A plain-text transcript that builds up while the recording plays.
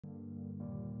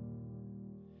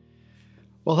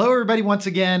Well, hello, everybody, once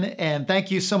again, and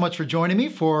thank you so much for joining me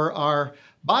for our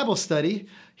Bible study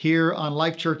here on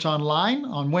Life Church Online.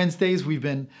 On Wednesdays, we've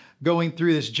been going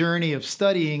through this journey of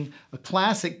studying a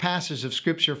classic passage of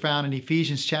Scripture found in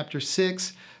Ephesians chapter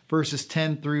 6, verses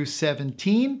 10 through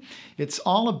 17. It's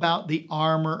all about the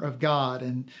armor of God,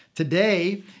 and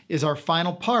today is our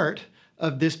final part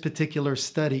of this particular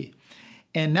study.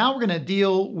 And now we're going to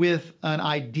deal with an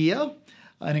idea,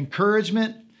 an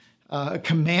encouragement, a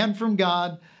command from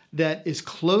God that is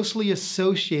closely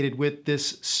associated with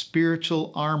this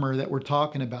spiritual armor that we're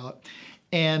talking about.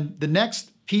 And the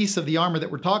next piece of the armor that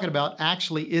we're talking about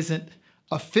actually isn't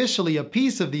officially a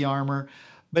piece of the armor,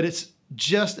 but it's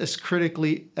just as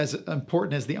critically as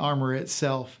important as the armor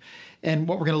itself. And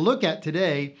what we're going to look at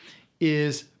today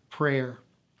is prayer.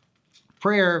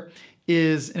 Prayer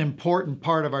is an important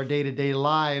part of our day-to-day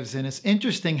lives, and it's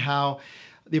interesting how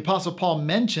the Apostle Paul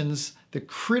mentions the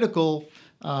critical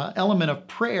element of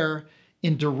prayer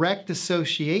in direct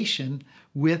association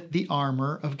with the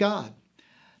armor of God.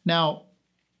 Now,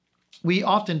 we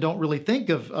often don't really think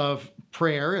of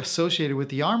prayer associated with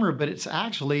the armor, but it's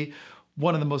actually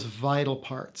one of the most vital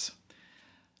parts.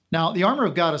 Now, the armor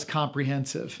of God is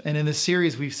comprehensive, and in this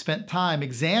series, we've spent time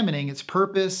examining its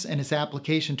purpose and its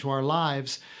application to our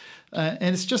lives.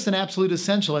 And it's just an absolute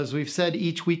essential. As we've said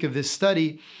each week of this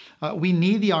study, we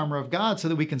need the armor of God so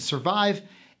that we can survive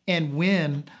and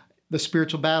win the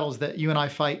spiritual battles that you and I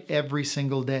fight every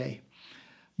single day.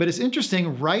 But it's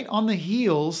interesting, right on the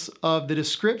heels of the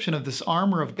description of this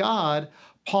armor of God,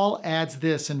 Paul adds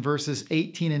this in verses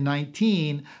 18 and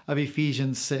 19 of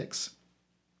Ephesians 6.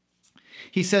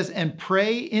 He says, "And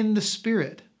pray in the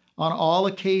Spirit on all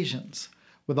occasions,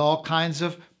 with all kinds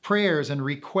of prayers and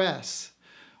requests.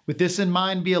 With this in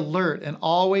mind, be alert and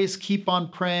always keep on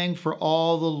praying for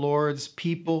all the Lord's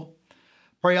people.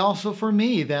 Pray also for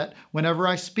me that whenever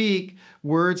I speak,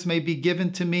 words may be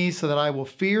given to me so that I will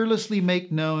fearlessly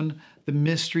make known the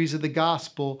mysteries of the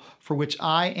gospel, for which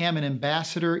I am an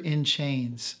ambassador in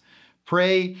chains.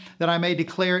 Pray that I may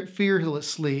declare it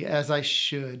fearlessly as I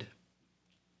should."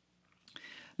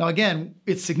 Now, again,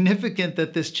 it's significant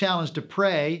that this challenge to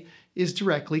pray is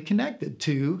directly connected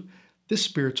to the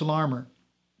spiritual armor.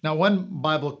 Now, one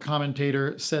Bible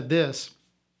commentator said this: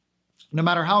 no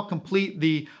matter how complete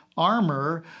the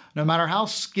armor, no matter how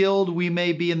skilled we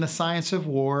may be in the science of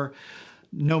war,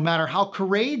 no matter how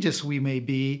courageous we may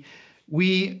be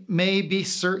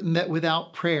certain that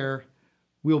without prayer,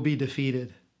 we'll be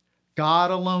defeated. God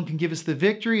alone can give us the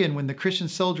victory, and when the Christian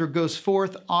soldier goes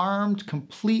forth armed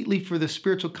completely for the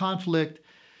spiritual conflict,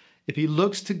 if he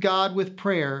looks to God with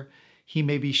prayer, he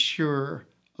may be sure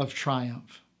of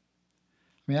triumph.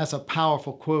 I mean, that's a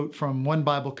powerful quote from one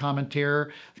Bible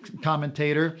commentator.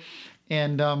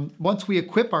 And once we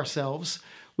equip ourselves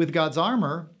with God's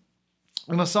armor,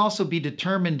 we must also be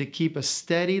determined to keep a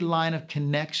steady line of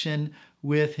connection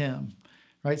with Him,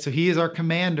 right? So He is our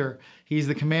commander. He's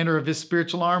the commander of His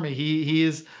spiritual army. He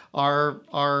is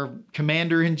our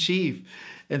commander in chief.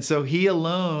 And so He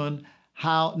alone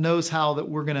knows how that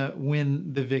we're going to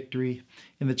win the victory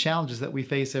in the challenges that we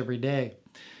face every day.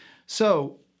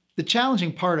 So the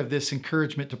challenging part of this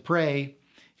encouragement to pray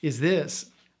is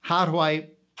this: how do I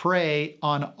pray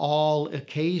on all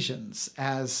occasions,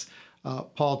 as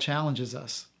Paul challenges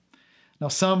us? Now,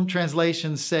 some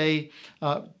translations say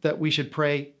that we should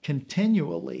pray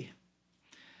continually.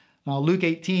 Now, Luke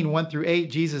 18, 1 through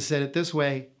 8, Jesus said it this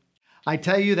way: "I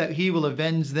tell you that He will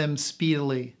avenge them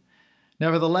speedily.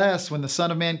 Nevertheless, when the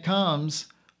Son of Man comes,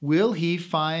 will He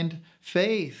find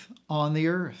faith on the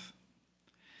earth?"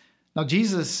 Now,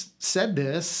 Jesus said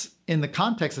this in the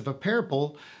context of a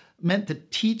parable meant to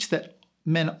teach that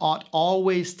men ought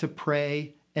always to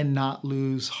pray and not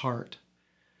lose heart.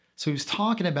 So he was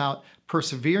talking about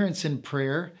perseverance in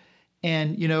prayer.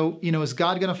 And, is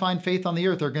God going to find faith on the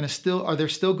earth? Are there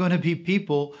still going to be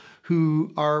people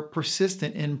who are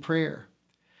persistent in prayer?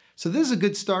 So this is a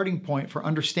good starting point for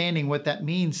understanding what that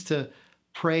means to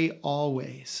pray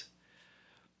always.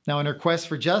 Now, in her quest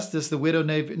for justice, the widow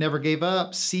never gave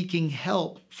up seeking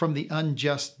help from the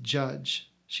unjust judge.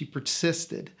 She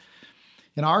persisted.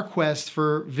 In our quest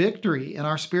for victory in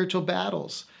our spiritual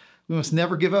battles, we must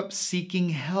never give up seeking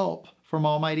help from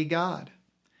Almighty God.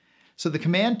 So the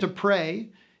command to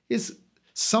pray is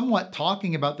somewhat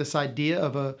talking about this idea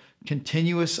of a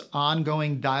continuous,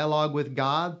 ongoing dialogue with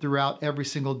God throughout every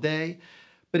single day,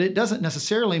 but it doesn't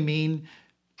necessarily mean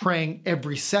praying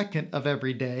every second of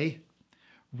every day.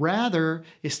 Rather,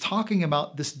 it's talking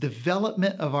about this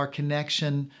development of our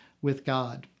connection with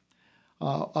God,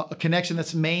 a connection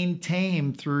that's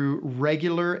maintained through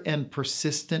regular and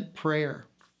persistent prayer.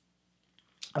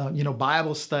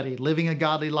 Bible study, living a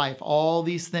godly life, all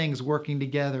these things working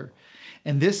together.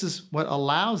 And this is what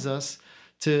allows us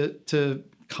to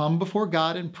come before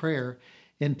God in prayer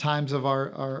in times of our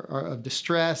of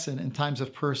distress and in times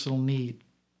of personal need.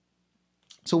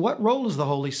 So what role does the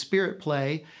Holy Spirit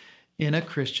play in a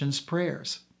Christian's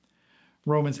prayers?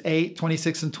 Romans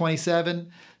 8:26 and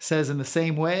 27 says, in the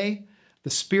same way, the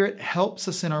Spirit helps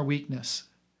us in our weakness.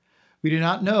 We do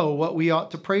not know what we ought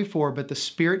to pray for, but the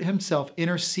Spirit himself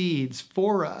intercedes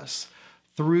for us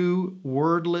through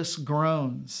wordless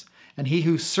groans. And he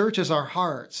who searches our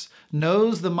hearts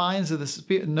knows the mind of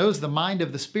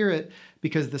the Spirit,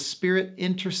 because the Spirit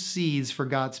intercedes for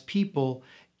God's people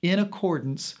in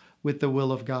accordance with the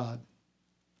will of God.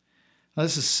 Now,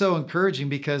 this is so encouraging,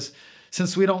 because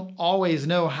since we don't always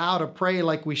know how to pray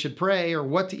like we should pray or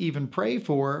what to even pray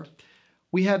for,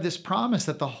 we have this promise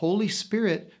that the Holy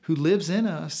Spirit who lives in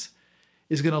us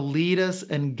is going to lead us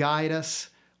and guide us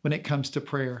when it comes to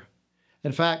prayer.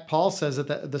 In fact, Paul says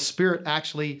that the Spirit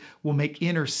actually will make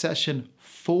intercession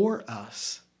for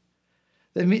us.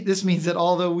 This means that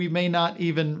although we may not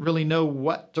even really know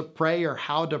what to pray or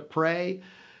how to pray,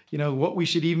 what we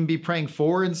should even be praying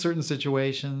for in certain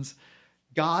situations,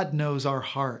 God knows our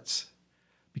hearts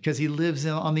because he lives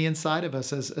on the inside of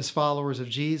us as followers of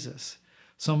Jesus.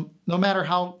 So no matter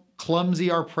how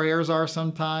clumsy our prayers are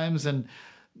sometimes and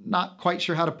not quite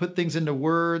sure how to put things into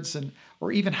words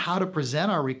or even how to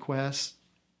present our requests,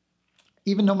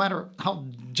 even no matter how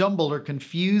jumbled or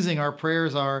confusing our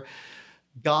prayers are,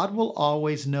 God will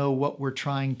always know what we're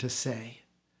trying to say,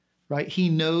 right? He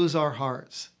knows our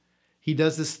hearts. He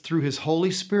does this through his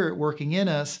Holy Spirit working in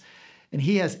us, and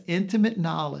he has intimate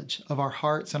knowledge of our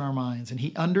hearts and our minds, and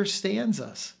he understands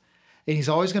us. And he's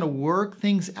always going to work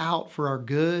things out for our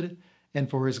good and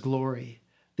for his glory.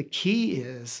 The key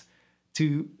is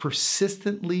to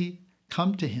persistently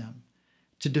come to him,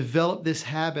 to develop this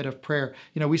habit of prayer.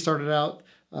 We started out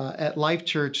at Life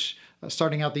Church,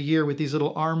 starting out the year with these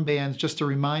little armbands just to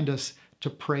remind us to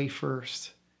pray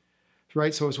first,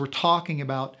 right? So as we're talking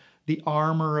about the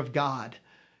armor of God,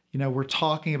 we're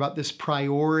talking about this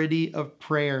priority of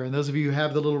prayer. And those of you who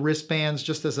have the little wristbands,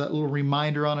 just as a little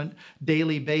reminder on a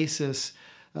daily basis,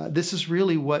 this is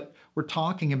really what we're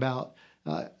talking about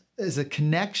as a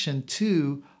connection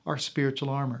to our spiritual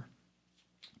armor.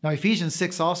 Now, Ephesians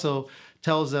 6 also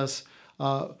tells us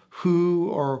who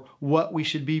or what we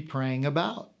should be praying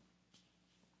about.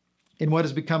 In what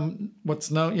has become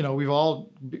what's known, we've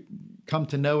all come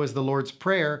to know as the Lord's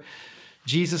Prayer,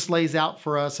 Jesus lays out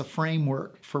for us a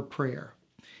framework for prayer.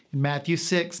 In Matthew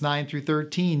 6, 9 through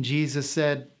 13, Jesus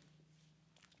said,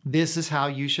 "This is how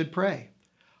you should pray.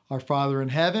 Our Father in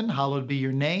heaven, hallowed be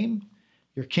your name.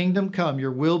 Your kingdom come,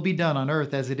 your will be done on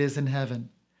earth as it is in heaven.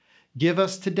 Give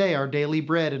us today our daily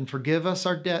bread, and forgive us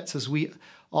our debts as we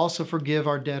also forgive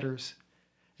our debtors.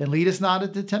 And lead us not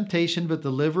into temptation, but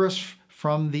deliver us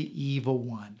from the evil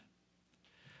one."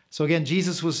 So again,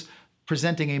 Jesus was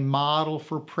presenting a model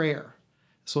for prayer.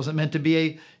 This wasn't meant to be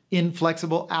an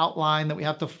inflexible outline that we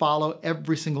have to follow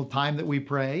every single time that we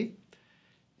pray.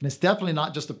 And it's definitely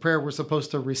not just a prayer we're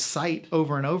supposed to recite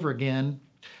over and over again.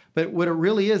 But what it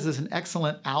really is an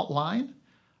excellent outline,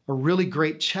 a really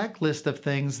great checklist of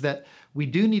things that we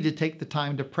do need to take the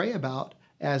time to pray about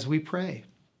as we pray.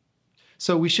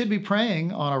 So we should be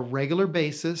praying on a regular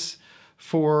basis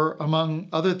for, among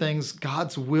other things,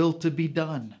 God's will to be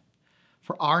done,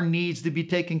 for our needs to be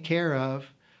taken care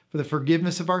of, for the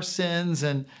forgiveness of our sins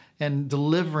and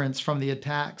deliverance from the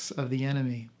attacks of the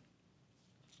enemy.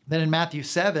 Then in Matthew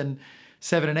 7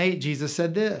 and 8, Jesus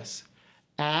said this,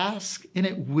 "Ask and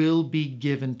it will be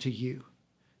given to you.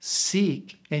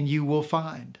 Seek and you will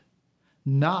find.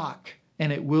 Knock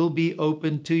and it will be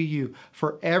opened to you.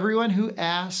 For everyone who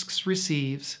asks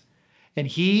receives, and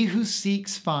he who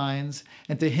seeks finds,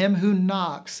 and to him who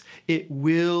knocks it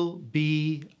will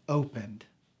be opened."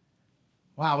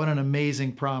 Wow, what an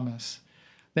amazing promise.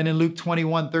 Then in Luke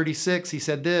 21:36, he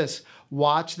said this,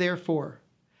 "Watch therefore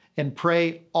and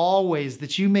pray always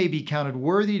that you may be counted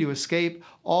worthy to escape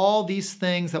all these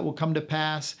things that will come to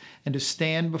pass and to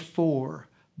stand before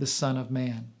the Son of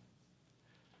Man."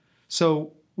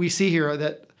 So we see here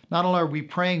that not only are we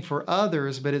praying for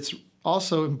others, but it's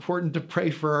also important to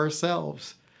pray for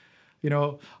ourselves.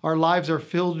 Our lives are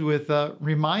filled with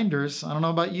reminders. I don't know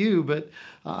about you, but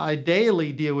I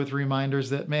daily deal with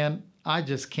reminders that, man, I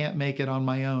just can't make it on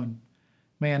my own.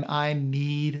 Man, I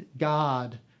need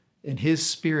God and his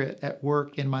Spirit at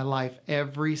work in my life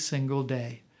every single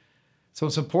day. So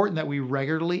it's important that we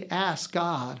regularly ask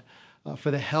God for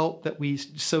the help that we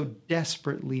so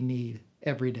desperately need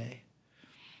every day.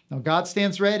 Now, God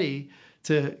stands ready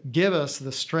to give us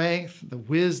the strength, the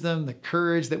wisdom, the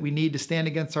courage that we need to stand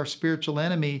against our spiritual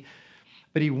enemy.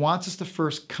 But he wants us to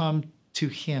first come to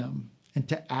him and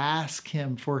to ask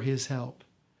him for his help.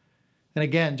 And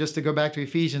again, just to go back to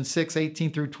Ephesians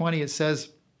 6:18-20, it says,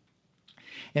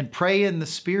 and pray in the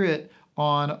Spirit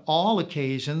on all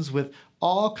occasions with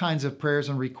all kinds of prayers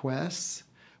and requests.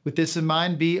 With this in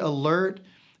mind, be alert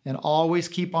and always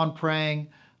keep on praying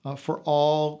for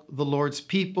all the Lord's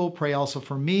people. Pray also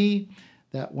for me,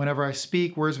 that whenever I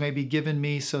speak, words may be given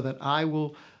me so that I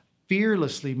will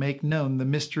fearlessly make known the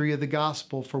mystery of the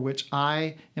gospel, for which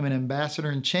I am an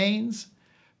ambassador in chains.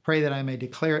 Pray that I may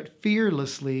declare it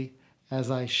fearlessly as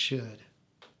I should.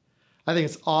 I think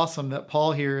it's awesome that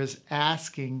Paul here is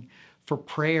asking for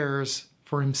prayers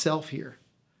for himself here.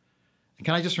 And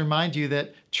can I just remind you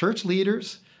that church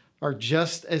leaders are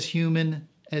just as human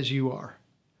as you are.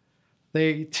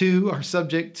 They too are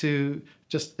subject to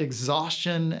just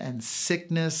exhaustion and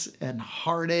sickness and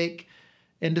heartache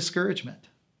and discouragement.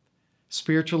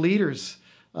 Spiritual leaders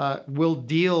will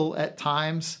deal at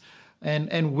times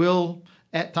and will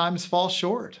at times fall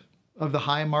short of the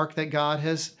high mark that God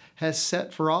has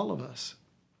set for all of us.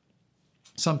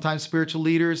 Sometimes spiritual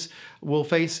leaders will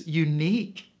face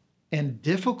unique and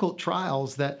difficult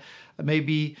trials that may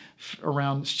be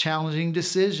around challenging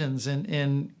decisions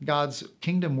in God's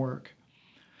kingdom work.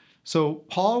 So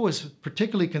Paul was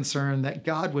particularly concerned that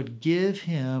God would give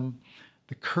him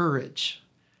the courage,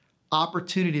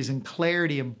 opportunities and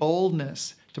clarity and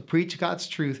boldness to preach God's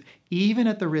truth, even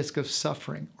at the risk of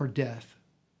suffering or death.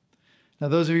 Now,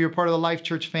 those of you who are part of the Life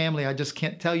Church family, I just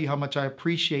can't tell you how much I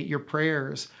appreciate your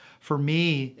prayers for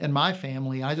me and my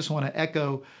family. I just want to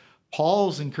echo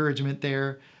Paul's encouragement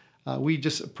there. We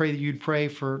just pray that you'd pray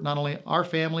for not only our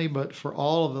family, but for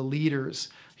all of the leaders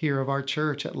here of our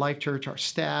church at Life Church, our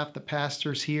staff, the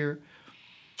pastors here.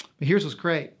 But here's what's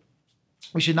great.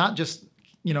 We should not just,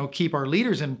 keep our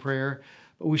leaders in prayer,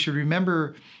 but we should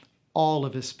remember all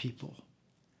of his people.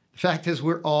 The fact is,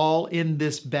 we're all in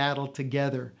this battle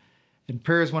together. And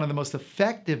prayer is one of the most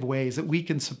effective ways that we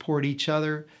can support each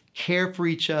other, care for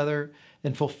each other,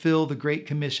 and fulfill the great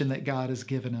commission that God has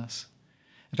given us.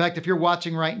 In fact, if you're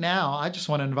watching right now, I just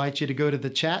want to invite you to go to the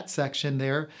chat section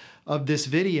there of this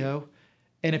video.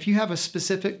 And if you have a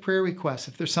specific prayer request,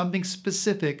 if there's something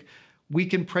specific we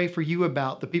can pray for you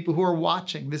about, the people who are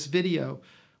watching this video,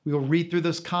 we will read through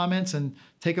those comments and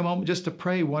take a moment just to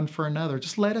pray one for another.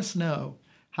 Just let us know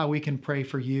how we can pray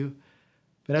for you.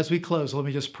 But as we close, let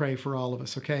me just pray for all of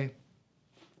us, okay?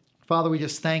 Father, we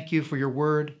just thank you for your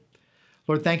word.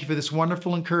 Lord, thank you for this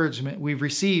wonderful encouragement we've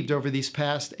received over these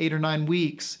past 8 or 9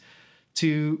 weeks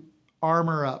to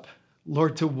armor up.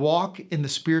 Lord, to walk in the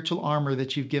spiritual armor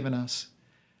that you've given us.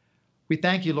 We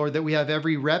thank you, Lord, that we have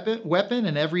every weapon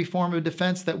and every form of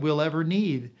defense that we'll ever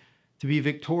need to be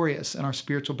victorious in our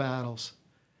spiritual battles.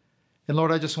 And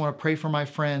Lord, I just want to pray for my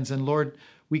friends. And Lord,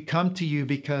 we come to you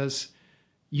because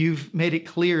you've made it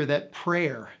clear that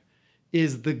prayer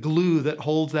is the glue that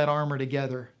holds that armor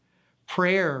together.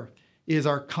 Prayer is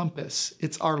our compass.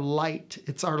 It's our light.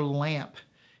 It's our lamp.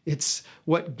 It's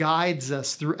what guides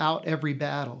us throughout every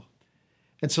battle.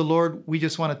 And so, Lord, we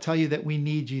just want to tell you that we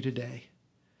need you today.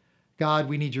 God,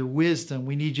 we need your wisdom.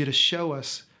 We need you to show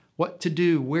us what to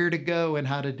do, where to go, and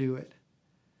how to do it.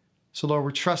 So, Lord,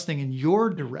 we're trusting in your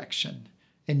direction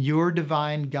and your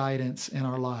divine guidance in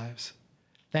our lives.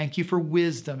 Thank you for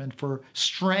wisdom and for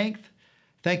strength.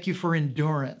 Thank you for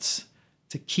endurance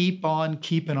to keep on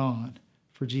keeping on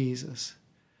for Jesus.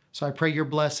 So I pray your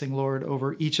blessing, Lord,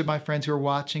 over each of my friends who are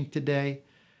watching today.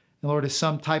 And Lord, as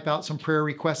some type out some prayer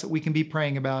requests that we can be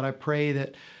praying about, I pray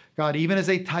that, God, even as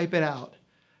they type it out,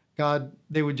 God,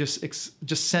 they would just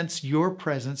sense your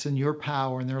presence and your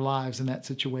power in their lives in that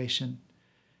situation.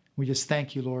 We just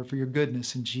thank you, Lord, for your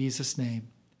goodness in Jesus' name.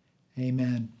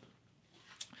 Amen.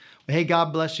 Hey,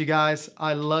 God bless you guys.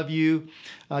 I love you.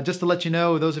 Just to let you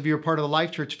know, those of you who are part of the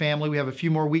Life Church family, we have a few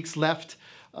more weeks left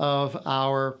of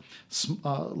our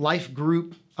life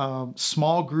group,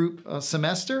 small group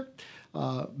semester.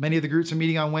 Many of the groups are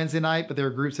meeting on Wednesday night, but there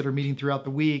are groups that are meeting throughout the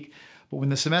week. But when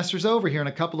the semester's over here in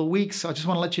a couple of weeks, I just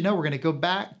want to let you know we're going to go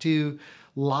back to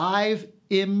live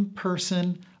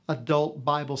in-person adult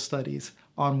Bible studies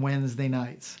on Wednesday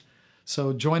nights.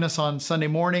 So join us on Sunday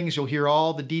mornings. You'll hear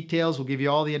all the details. We'll give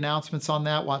you all the announcements on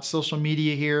that. Watch social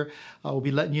media here. We'll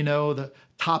be letting you know the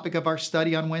topic of our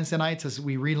study on Wednesday nights as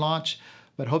we relaunch.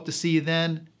 But hope to see you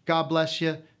then. God bless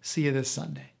you. See you this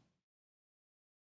Sunday.